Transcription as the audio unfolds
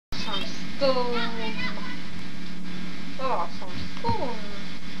Boom. Awesome. Boom.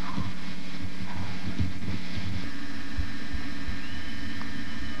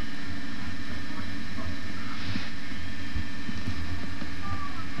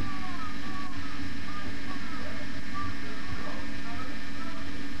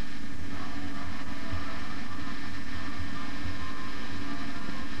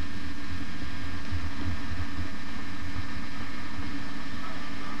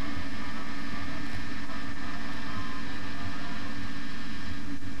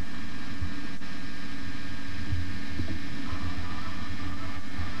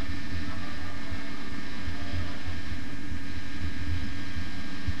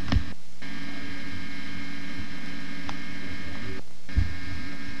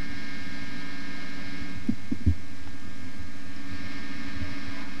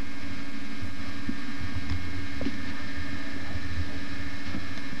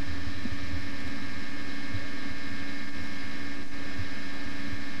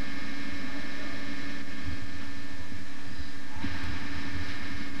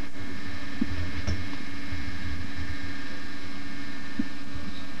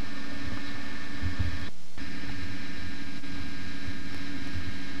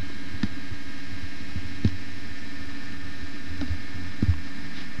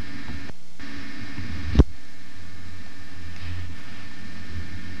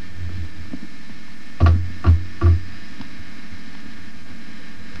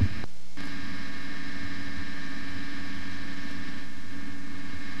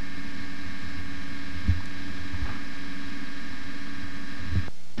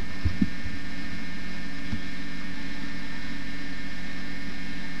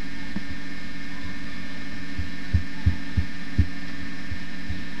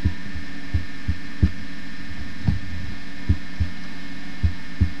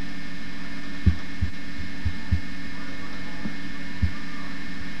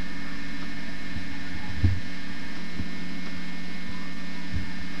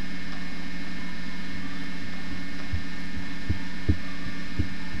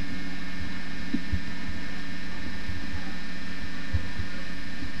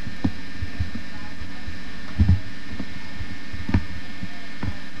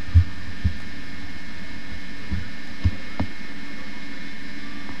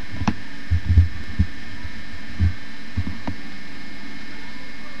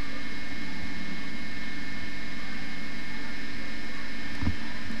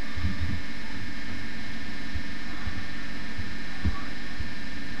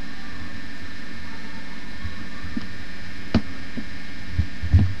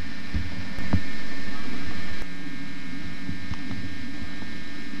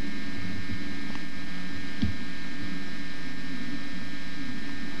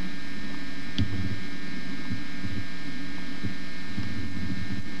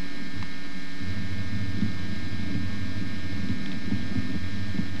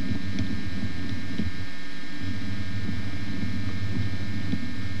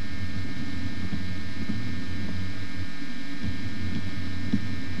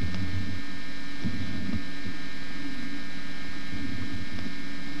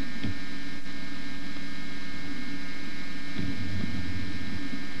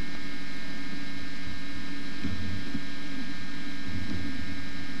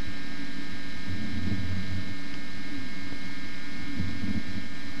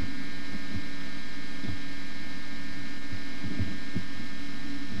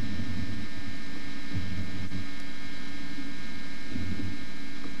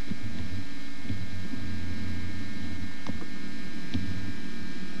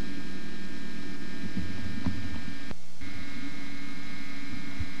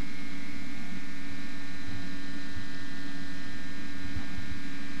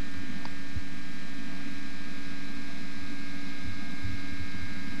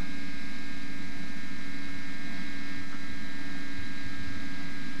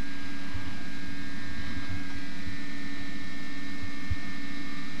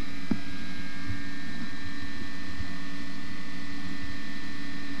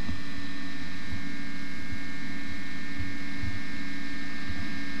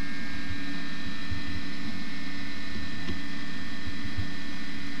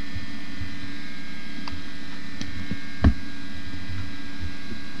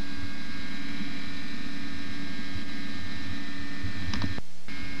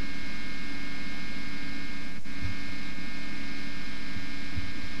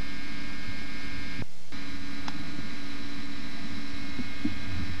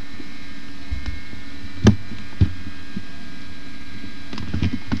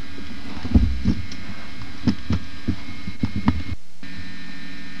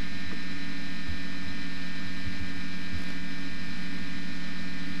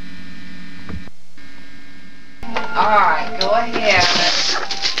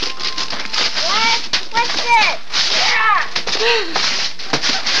 Got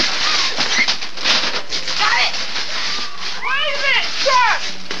it! Wait a minute, Chuck!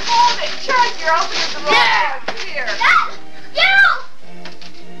 Hold it, Chuck! You're opening the wrong one. Come here.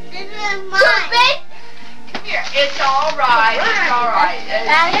 This is mine. Come here. It's alright. It's alright.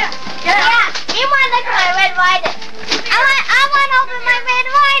 Yeah. You want to look at my red rider? I want to open my red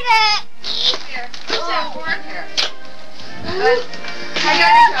rider. Here. What's that for? Here. I got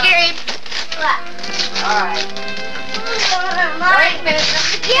a scary. Alright. Wait a minute.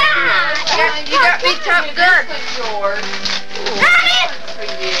 Yeah. You got me top good. This one's yours. Mommy. For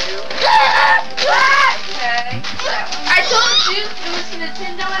you. Okay. I told you it was a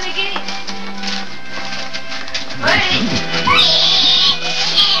Nintendo and a game. Wait.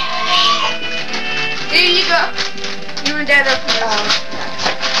 Here you go. You and Dad open yours.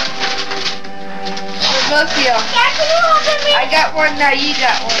 For both of you. I got one, now you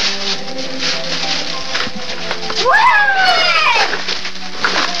got one.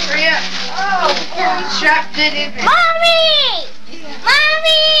 Hurry up. Oh, strapped it in there. Mommy!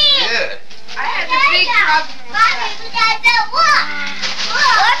 Mommy! Good. I had a big problem with Mommy, that. we got the what?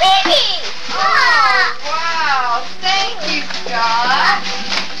 What baby? Wow. Thank you, Scott.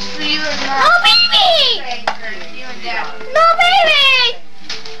 So you and Mom. No baby! You and Dad. No baby!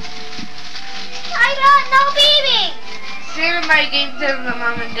 I got no baby! Save my games over to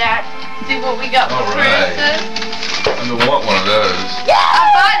Mom and Dad. See what we got for All right. Christmas. I'm gonna want one of those. I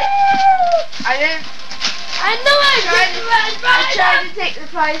bought it. I didn't. I know I tried to take the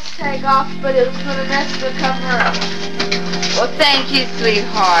price tag off, but it was gonna mess the cover up. Well, thank you,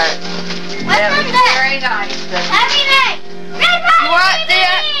 sweetheart. What's That on was that? very nice. Happy day! Red Rider You want baby!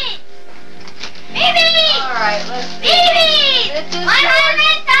 that? Baby! All right, let's see. Baby! This is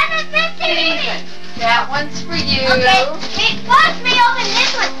 150 baby! Steven. That one's for you. Okay, watch me open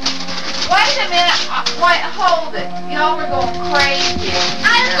this one. Wait a minute. Wait, hold it. Y'all were going crazy.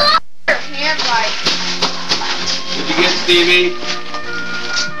 I love Your hand light. Did you get Stevie?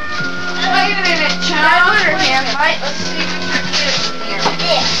 Wait a minute, Chum. That's her hand light. Let's see what your kids in here.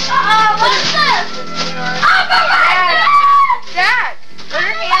 this. What's this? Oh my Dad. God! Dad, what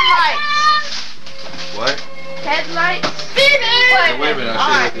are hand lights? What? Headlights? Baby! Wait a minute, I'll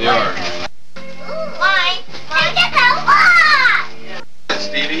see what they are. Mine. Look at the what?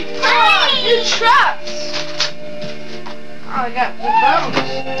 Stevie? Oh, new trucks. Oh, I got the bones.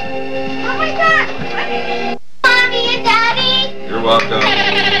 Oh my God! Mommy and Daddy! You're welcome.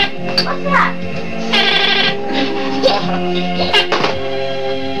 What's that?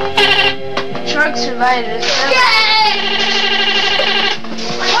 Trucks are lighted.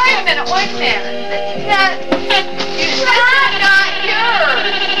 Wait a minute, wait a minute. This is not yours.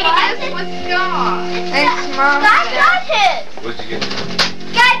 This was Scott. Thanks, Mom. I got it! What'd you get?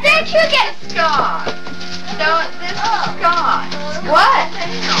 Guys, didn't you get Scott. No, this is Scott. What?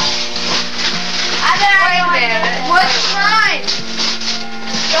 Wait a minute. What's mine?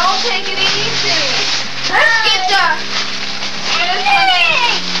 Don't take it easy. Let's get the...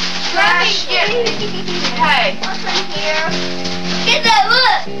 Trash. Hey. What's in here? Get that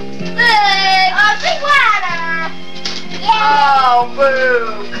look! Look! Oh, big water! Yeah! Oh,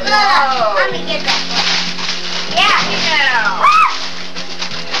 boo. Let me get that one. Yeah! Now.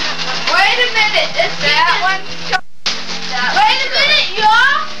 Wait a minute. Is that one? Wait a minute,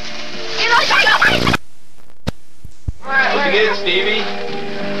 y'all. What'd you get, Stevie?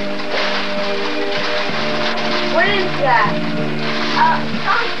 What is that?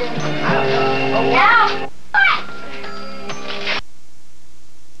 Something. I don't know. Now! What?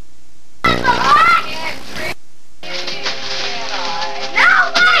 I can't trick you, can I? No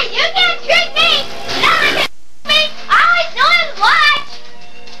way! You can't trick me! Never can trick me! All I do is watch!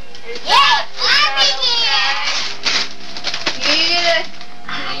 Yeah!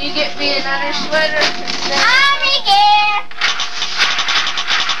 Can you get me another sweater? Mommy here!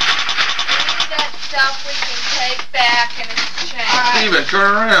 That stuff we can take back and exchange. Steven,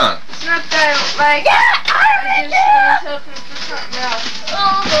 turn around. It's not that like Yeah! I just was hoping for something else.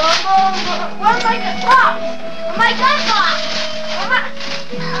 Where's my gun box? My gun box!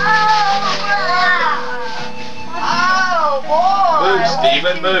 Oh boy! Move,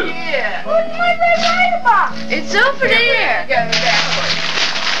 Steven, move. Yeah. Where's my red rider box? It's over there.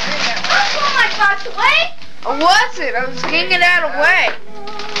 I threw my box away! I wasn't. I was hanging out away.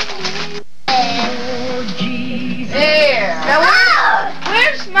 There. Now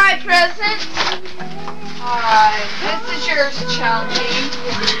where's my present? Alright, this is yours, Chunky.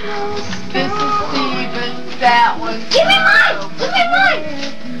 This is Steven's. That one. Give me mine! Give me mine!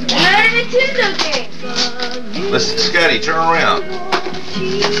 Another Nintendo game. Listen, Scotty, turn around.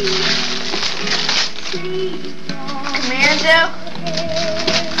 Commando.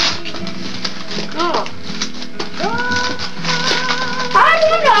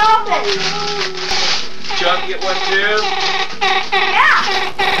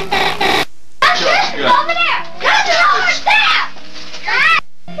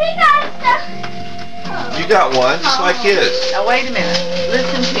 just like his. Now wait a minute.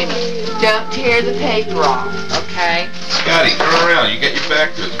 Listen to me. Don't tear the paper off, okay? Scotty, turn around. You got your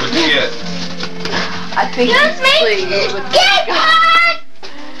back to us. What'd you get? I think he's pleased with Get hard!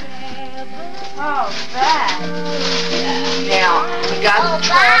 Oh, that. Now, you got the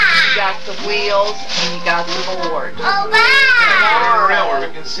truck, you got the wheels, and you got the board. Oh, Turn wow! around where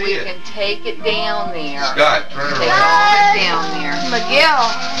we can see We it. can take it down there. Scott, turn Take around. all it down there. McGill.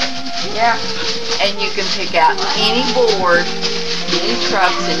 Yeah. And you can pick out any board, any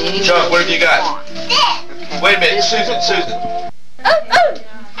trucks, and any Chuck, what wheels have you got? want. This. Okay. Wait a minute, Susan.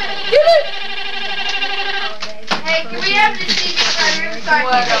 Hey, can we have the seat in my room so I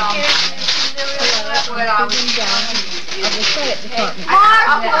can take care of what I was telling you?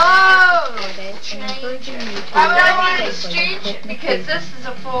 I would want to change it because this is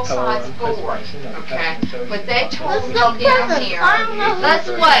a full-size board. Okay. But they told me down here. Let's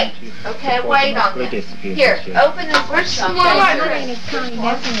wait. Okay, wait on this. Here, open this. Where's some more? Put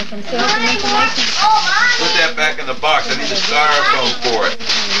that back in the box. I need a styrofoam for it.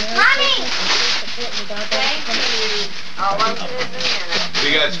 Mommy! Thank you. I'll open it in a minute. What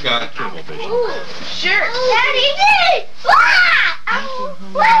you got, Scott? Ooh, sure. Daddy did!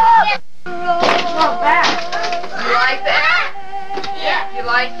 Not bad. You like that? Yeah. You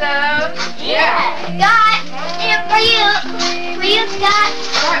like those? Yeah. Scott, here for you. For you, Scott.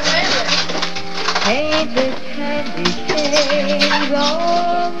 All right, wait a minute.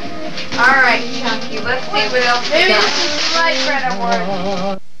 All right, Chunky. Let's see what else we got. This is the right bread I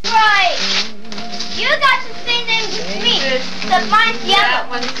want. Right. You got the same name as me. Because mine's That yellow.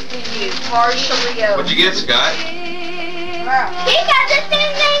 one's for you. Partially open. What'd you get, Scott? He got the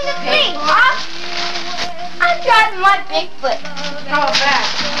same name as me. I'm driving my Bigfoot. How about that?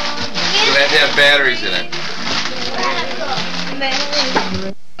 It's gonna have to have batteries in it. Open this.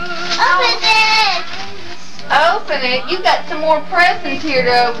 Open it. You got some more presents here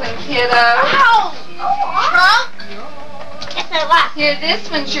to open, kiddo. Ow. Trunk. Yes, I was. Here, this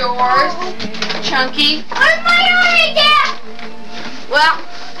one's yours, Chunky. Where's my other gift? Well,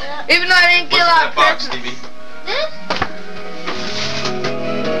 even though I didn't What's get in a lot that of box, presents. Stevie? This?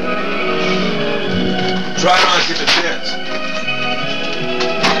 Try it on, see if it fits.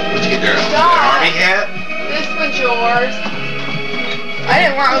 What'd you get there? An God. army hat? This one's yours. I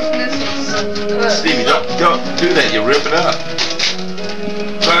didn't want to open this one. Stevie, don't do that. You rip it up.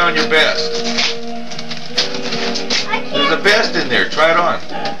 Try on your vest. I There's can't. a vest in there. Try it on.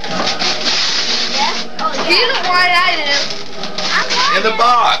 Yes? Oh, You look right at it. I'm In the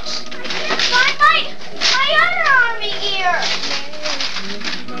box. I can't find my other army gear.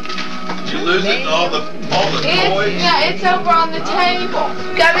 Did you lose it in all the toys? It's over on the table.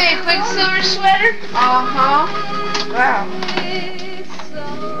 Got me a Quicksilver sweater? Uh-huh. Wow.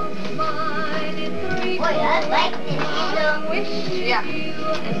 Boy, I like this. Yeah.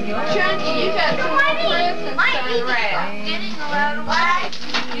 Chunky, you got some more presents turned around. Getting a lot of wax.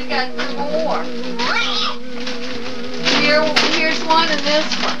 You got some more. Here's one and this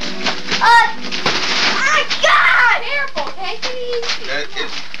one. Oh, God! Careful, take it easy.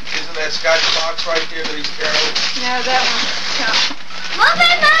 Isn't that Scott's box right there that he's carrying? No, that one's Chunky. Mom,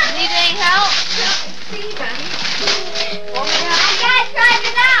 Need any help? Steven. Want me to help? I gotta try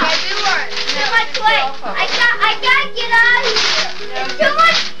it out. Yeah, do it. Too much weight. I gotta get out of here. It's too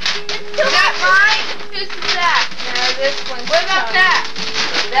much. It's too Is that much. mine? Whose is that? No, this one's What about that?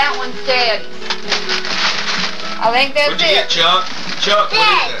 That one's Daddy's. I think that's What'd you get, it. Chuck? Chuck,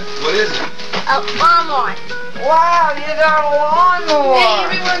 what is it? Oh, lawnmower. Wow, you got a lawnmower. Hey,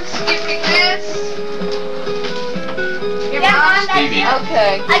 everyone's skipping this. Your Yeah, mom? Mom, that's Stevie. it.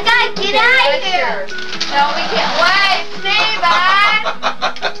 Okay. I gotta get out of here. No, we can't. Wait, Steven.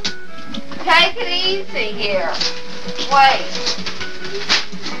 Take it easy here. Wait.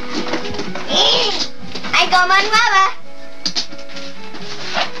 I got my mother.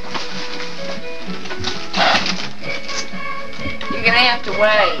 You're gonna have to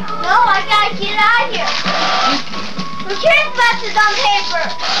wait. No, I gotta get out of here. Return buses on paper.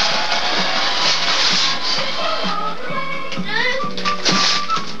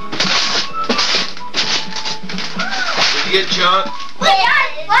 What'd you get, Chuck? Why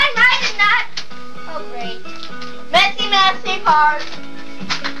writing that? Oh, great. Messy, messy part.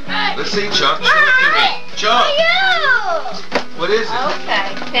 Let's see, Chuck. Show it to me. Chuck, For you. what is it? Okay,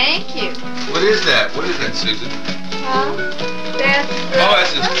 thank you. What is that? What is that, Susan? Huh? That's Oh,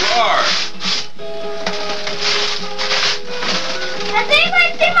 that's his car. Does anybody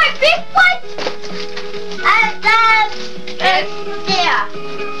see my Bigfoot? Yeah.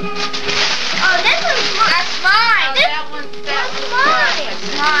 Oh, this one's mine. That's mine. This That one's mine.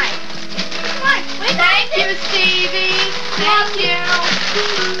 mine. Mine. Wait, Thank you, Steve. Thank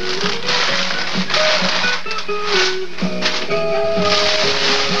you.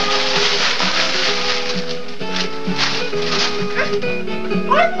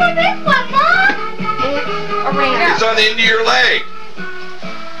 Where's my big one, Mom? It's on the end of your leg.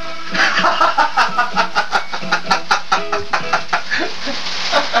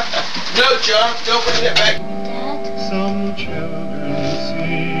 No, John, don't bring that back. Some children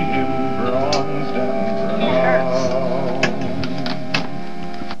see him bronzed and brown.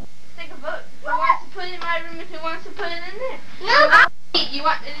 Take a vote. Who wants to put it in my room and who wants to put it in there? No. You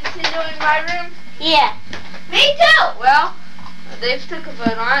want the Nintendo in my room? Yeah. Me too. Well, they've took a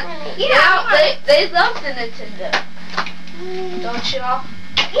vote on it. Yeah. They love the Nintendo. Don't y'all?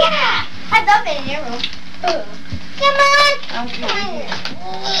 Yeah. I love it in your room. Come on. Okay.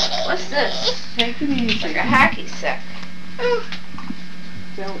 What's this? Take it easy. Like a hacky sack.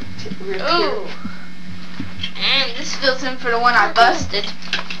 Don't rip Ooh. And this fills in for the one I busted.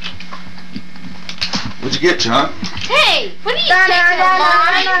 What'd you get, John? Hey, what are you taking on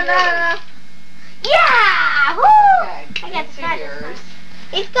mine? Yeah. Woo. Okay, I got these the are yours.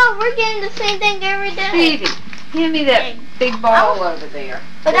 Let's go. We're getting the same thing every day. Speedy, hand me that big ball over there.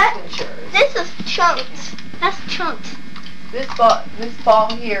 But This that- one's yours. This is chunks. That's chunks. This ball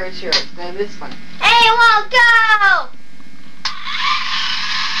here is yours. Now this one. Hey, we'll go.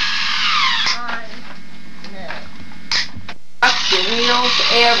 Up the wheels,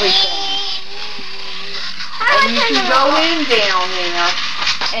 everything. How And you much can is go it? in down there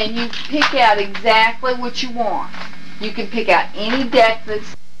and you pick out exactly what you want. You can pick out any deck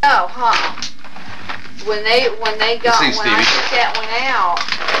that's when I took that one out.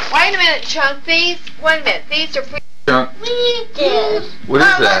 Wait a minute, Chunk. These are free. John, We need this. what is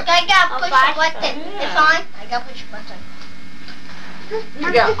Mom, that? Look, I got push the button. It's on. I got push the button.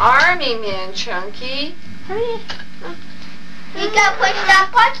 You got Army Men, Chunky. You got push that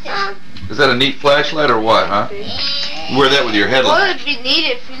button. Is that a neat flashlight or what, huh? You wear that with your Well, headlight. it'd be neat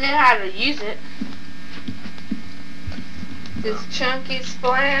if you knew how to use it. Does Chunky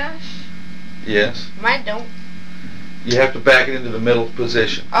splash? Yes. Mine don't. You have to back it into the middle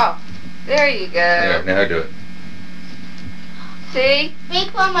position. Oh, there you go. Yeah, now I do it. See? Me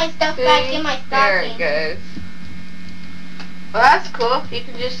put my stuff back in my There stocking. it goes. Well, that's cool. You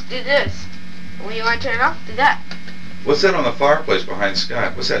can just do this. When you want to turn it off, do that. What's that on the fireplace behind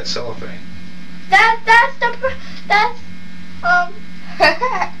Scott? What's that cellophane? That's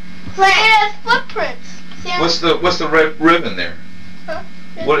it has footprints. See, What's the red ribbon there? Huh?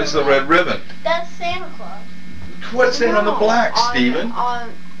 What is the red ribbon? That's Santa Claus. What's that on the black, Stephen?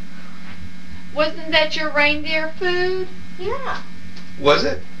 Wasn't that your reindeer food? Yeah. Was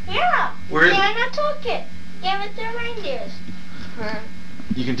it? Yeah. Where is it? Santa took it. Gave it to reindeers.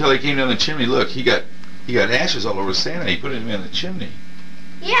 You can tell he came down the chimney. Look, he got ashes all over Santa. He put him in the chimney.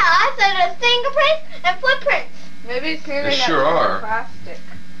 Yeah, I said it's fingerprints and footprints. Maybe Santa They got sure turned to are. plastic.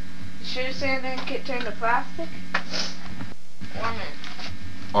 You sure Santa didn't get turned to plastic? Woman.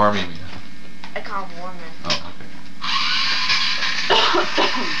 Army man. I call him woman. Oh, okay.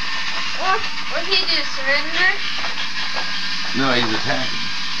 What did he do? Surrender? No, he's attacking.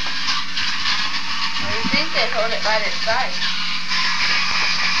 Or you think they hold it by their side?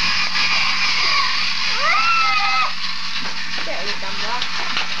 There you go, Mom.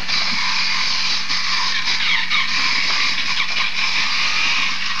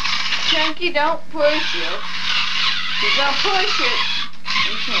 Chunky, don't push it. If you're gonna push it,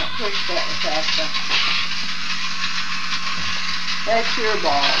 you can't push that fast enough. That's your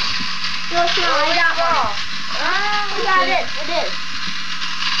ball. No, it's not. I got one. I got it. It is.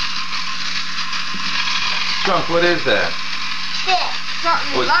 Chunk, what is that? This.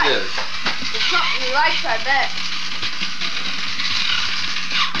 Something you What's like. this? It's something you like, I bet.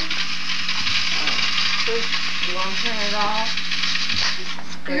 You want to turn it off?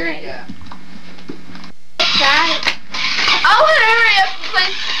 There you go. Got it. I want to hurry up and play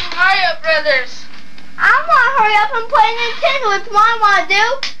Super Mario Brothers. I want to hurry up and play Nintendo. It's what I want to do.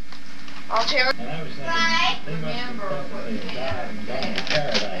 I'll tell you. And I was Right. thinking, they must have thought they died and gone to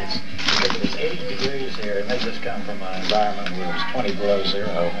paradise. Because it was 80 degrees here, and they just come from an environment where it's 20 below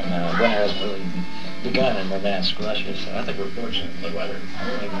zero, and winter hasn't really begun in Murmansk, Russia, so I think we're fortunate in the weather. I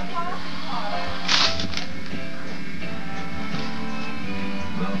really want to hear.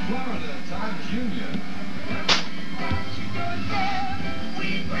 The Florida Times Union. We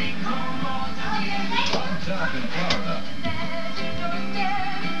bring home all the on top in Florida.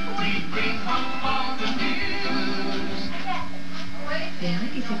 We bring home all the news. In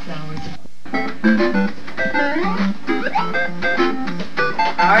 96 hours.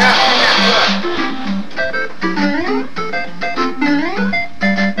 All right, turn that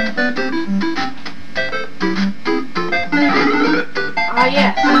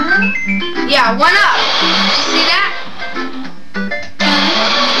Yeah, one up. See that?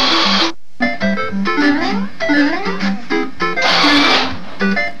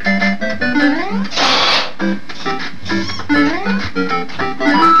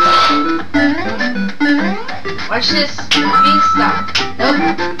 Watch this. Bean stop. Nope.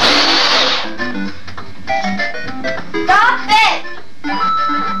 Stop it!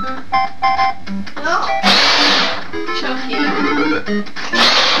 No. Chucky.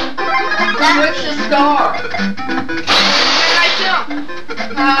 What's the star? Where did I jump?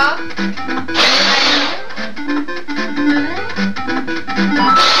 Huh?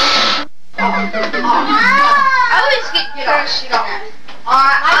 I always get parachute on that.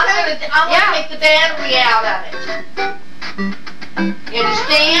 I'm gonna take the battery out of it. You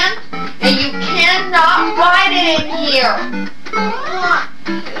understand? And you cannot ride it in here.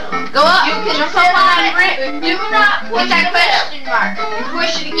 Go up. You can jump up on it. Do not push that question mark. You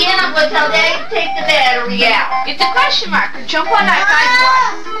push it again, I'm going to tell Daddy to take the battery out. Get the question mark. Jump on that side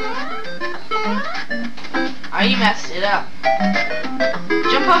twice. Oh, you messed it up.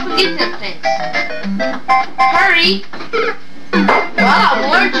 Jump up and get them things. Hurry. Well, I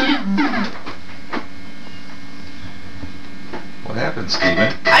warned you. What happened,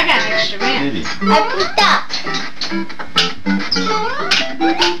 Steven? I got an extra man. Did he? I pooped up.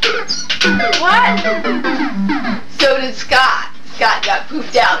 What? So did Scott. Scott got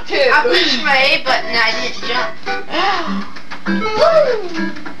pooped out too. I pushed my A button and I didn't jump.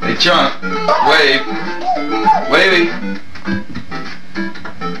 Hey, Chunk. Wave. Wavy.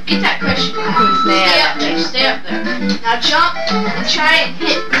 Get that cushion. Stay up there. Stay up there. Now jump and try and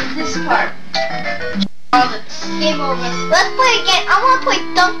hit this part. Game over. Let's play again. I want to play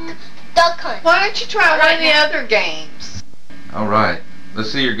duck hunt. Why don't you try one of the other games? All right.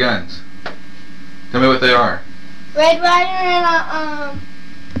 Let's see your guns. Tell me what they are. Red Rider and a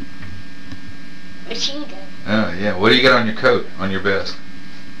machine gun. Oh, yeah. What do you got on your coat, on your vest?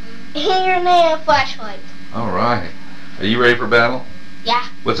 Hand grenade and flashlight. All right. Are you ready for battle? Yeah.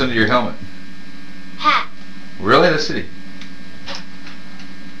 What's under your helmet? Hat. Really? Let's see.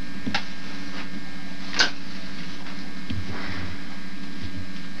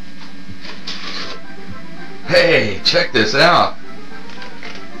 Hey, check this out.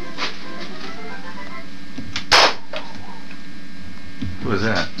 Who was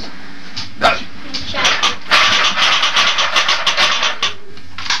that?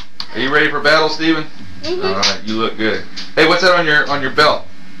 Are you ready for battle, Steven? Mm-hmm. All right, you look good. Hey, what's that on your belt?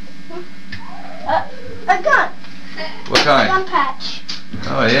 A gun. What kind? Gun patch.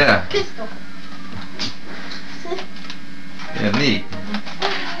 Oh yeah. Pistol. Yeah, neat.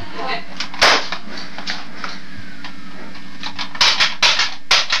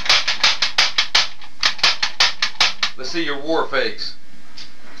 Let's see your war face.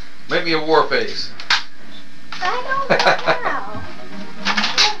 Make me a war face. I don't know how.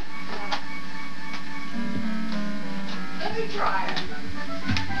 Let me try it.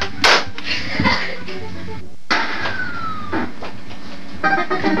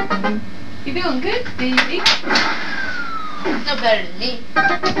 You're doing good, Stevie. No better than me.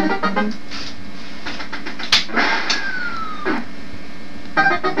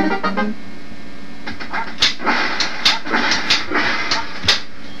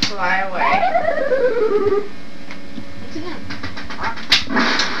 Fly away. What's it in?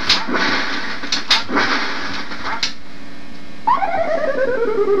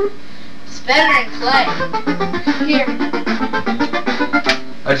 It's better in clay. Here.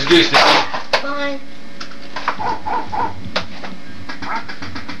 How'd you do, Steve? Fine.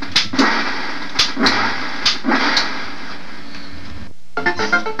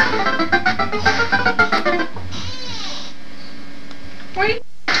 Wait.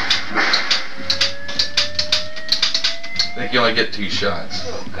 I think you only get 2 shots.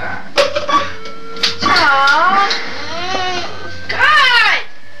 Oh, God. Tom.